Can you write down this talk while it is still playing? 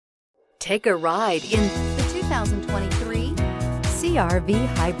Take a ride in the 2023 CR-V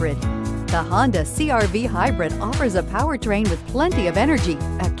Hybrid. The Honda CR-V Hybrid offers a powertrain with plenty of energy,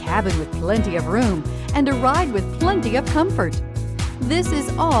 a cabin with plenty of room, and a ride with plenty of comfort. This is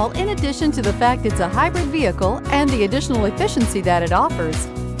all in addition to the fact it's a hybrid vehicle and the additional efficiency that it offers.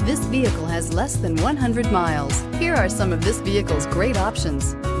 This vehicle has less than 100 miles. Here are some of this vehicle's great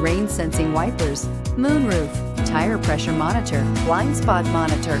options: rain sensing wipers, moonroof, tire pressure monitor, blind spot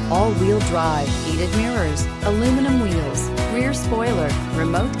monitor, all-wheel drive, heated mirrors, aluminum wheels, rear spoiler,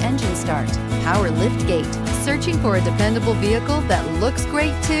 remote engine start, power lift gate. Searching for a dependable vehicle that looks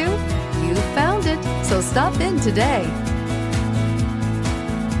great too? You found it, so stop in today.